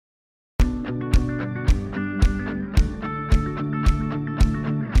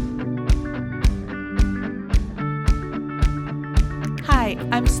Hi,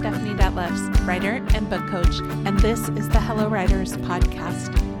 I'm Stephanie Detlefs, writer and book coach, and this is the Hello Writers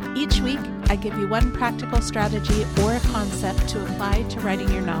podcast. Each week, I give you one practical strategy or a concept to apply to writing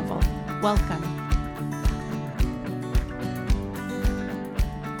your novel. Welcome.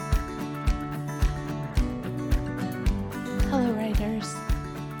 Hello, writers.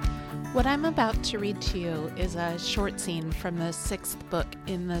 What I'm about to read to you is a short scene from the 6th book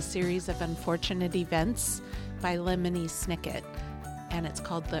in the series of Unfortunate Events by Lemony Snicket, and it's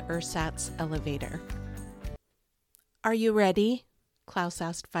called The Ersatz Elevator. "Are you ready?" Klaus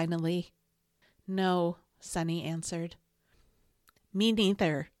asked finally. "No," Sunny answered. "Me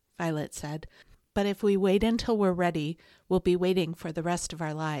neither," Violet said. "But if we wait until we're ready, we'll be waiting for the rest of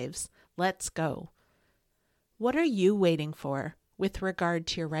our lives. Let's go." "What are you waiting for with regard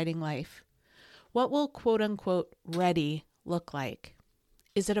to your writing life? What will quote-unquote ready look like?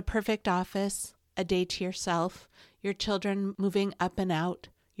 Is it a perfect office, a day to yourself, your children moving up and out,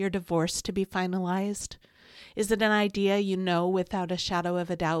 your divorce to be finalized? Is it an idea you know without a shadow of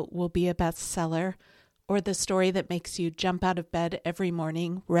a doubt will be a bestseller, or the story that makes you jump out of bed every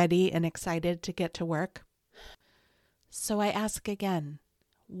morning, ready and excited to get to work? So I ask again,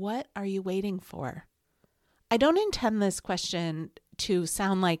 what are you waiting for?" I don't intend this question to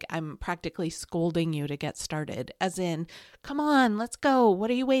sound like I'm practically scolding you to get started, as in, come on, let's go, what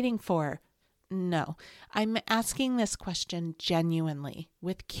are you waiting for? No, I'm asking this question genuinely,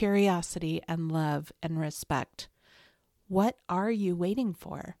 with curiosity and love and respect. What are you waiting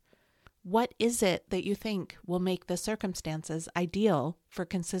for? What is it that you think will make the circumstances ideal for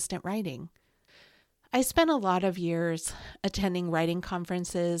consistent writing? I spent a lot of years attending writing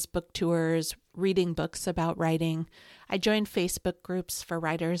conferences, book tours, reading books about writing. I joined Facebook groups for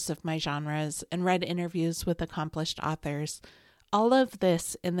writers of my genres and read interviews with accomplished authors. All of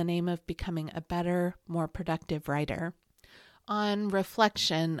this in the name of becoming a better, more productive writer. On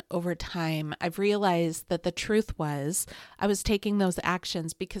reflection over time, I've realized that the truth was I was taking those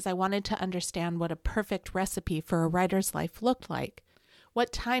actions because I wanted to understand what a perfect recipe for a writer's life looked like.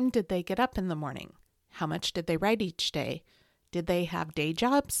 What time did they get up in the morning? How much did they write each day? Did they have day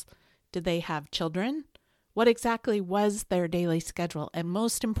jobs? Did they have children? What exactly was their daily schedule? And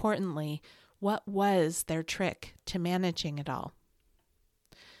most importantly, what was their trick to managing it all?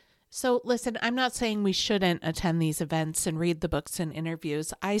 So listen, I'm not saying we shouldn't attend these events and read the books and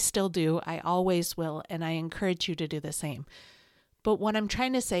interviews. I still do. I always will. And I encourage you to do the same. But what I'm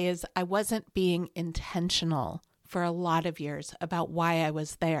trying to say is I wasn't being intentional for a lot of years about why I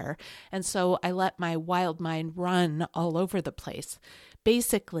was there. And so I let my wild mind run all over the place.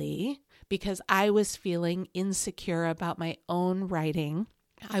 Basically, because I was feeling insecure about my own writing.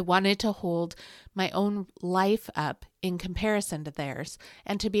 I wanted to hold my own life up in comparison to theirs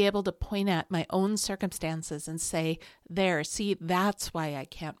and to be able to point at my own circumstances and say, there, see, that's why I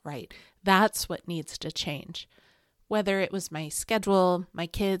can't write. That's what needs to change. Whether it was my schedule, my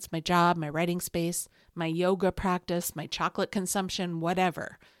kids, my job, my writing space, my yoga practice, my chocolate consumption,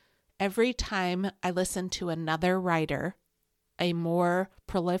 whatever. Every time I listened to another writer, a more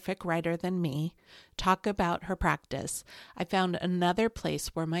prolific writer than me, talk about her practice, I found another place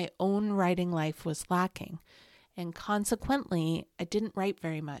where my own writing life was lacking, and consequently, I didn't write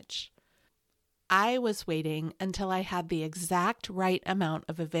very much. I was waiting until I had the exact right amount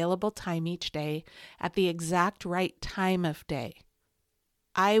of available time each day at the exact right time of day.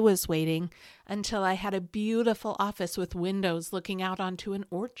 I was waiting until I had a beautiful office with windows looking out onto an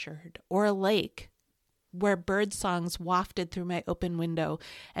orchard or a lake where bird songs wafted through my open window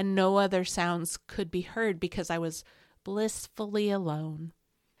and no other sounds could be heard because I was blissfully alone.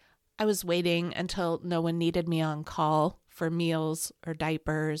 I was waiting until no one needed me on call for meals or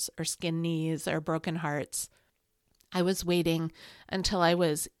diapers or skin knees or broken hearts. I was waiting until I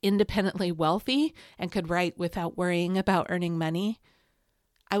was independently wealthy and could write without worrying about earning money.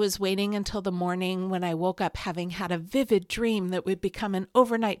 I was waiting until the morning when I woke up having had a vivid dream that would become an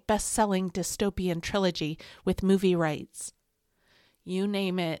overnight best-selling dystopian trilogy with movie rights. You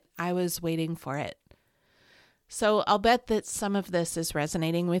name it, I was waiting for it. So I'll bet that some of this is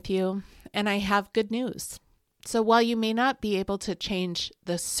resonating with you, and I have good news. So while you may not be able to change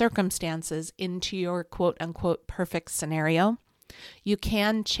the circumstances into your quote-unquote perfect scenario, you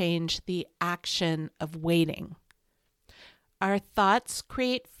can change the action of waiting. Our thoughts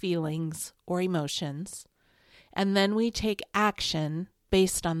create feelings or emotions, and then we take action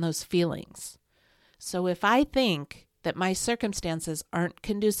based on those feelings. So if I think that my circumstances aren't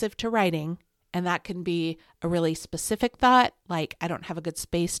conducive to writing, and that can be a really specific thought, like I don't have a good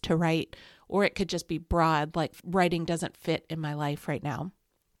space to write, or it could just be broad, like writing doesn't fit in my life right now.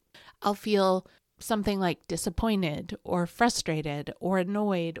 I'll feel something like disappointed or frustrated or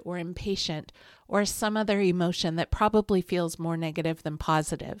annoyed or impatient or some other emotion that probably feels more negative than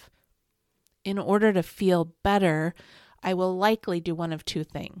positive. In order to feel better, I will likely do one of two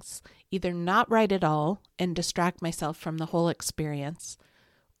things: either not write at all and distract myself from the whole experience,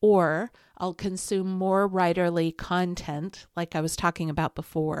 or I'll consume more writerly content, like I was talking about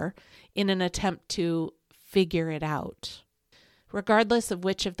before, in an attempt to figure it out. Regardless of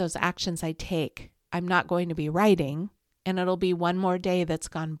which of those actions I take, I'm not going to be writing, and it'll be one more day that's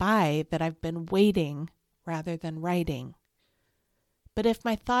gone by that I've been waiting rather than writing. But if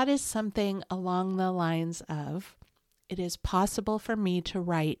my thought is something along the lines of, it is possible for me to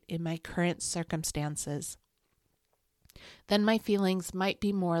write in my current circumstances, then my feelings might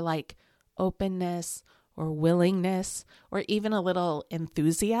be more like openness or willingness or even a little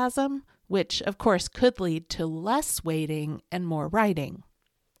enthusiasm, which of course could lead to less waiting and more writing.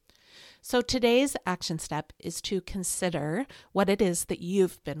 So today's action step is to consider what it is that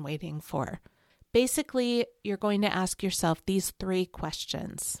you've been waiting for. Basically, you're going to ask yourself these 3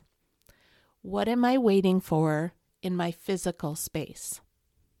 questions. What am I waiting for in my physical space?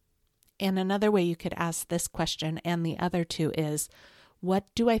 And another way you could ask this question and the other 2 is, what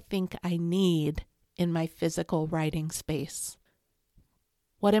do I think I need in my physical writing space?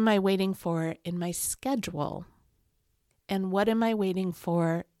 What am I waiting for in my schedule? And what am I waiting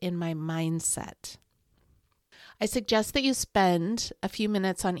for in my mindset? I suggest that you spend a few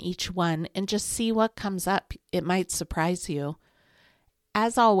minutes on each one and just see what comes up. It might surprise you.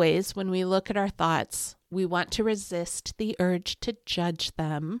 As always, when we look at our thoughts, we want to resist the urge to judge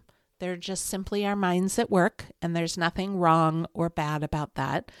them. They're just simply our minds at work, and there's nothing wrong or bad about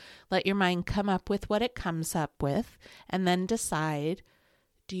that. Let your mind come up with what it comes up with, and then decide,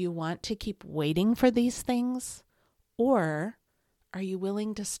 do you want to keep waiting for these things? Or are you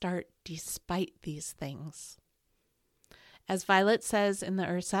willing to start despite these things? As Violet says in the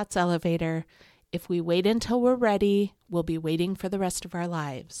Ersatz Elevator, if we wait until we're ready, we'll be waiting for the rest of our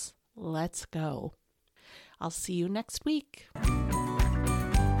lives. Let's go. I'll see you next week.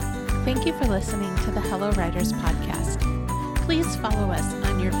 Thank you for listening to the Hello Writers podcast. Please follow us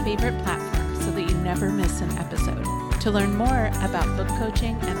on your favorite platform so that you never miss an episode. To learn more about book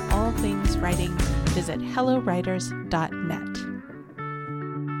coaching and all things writing, visit hellowriters.net.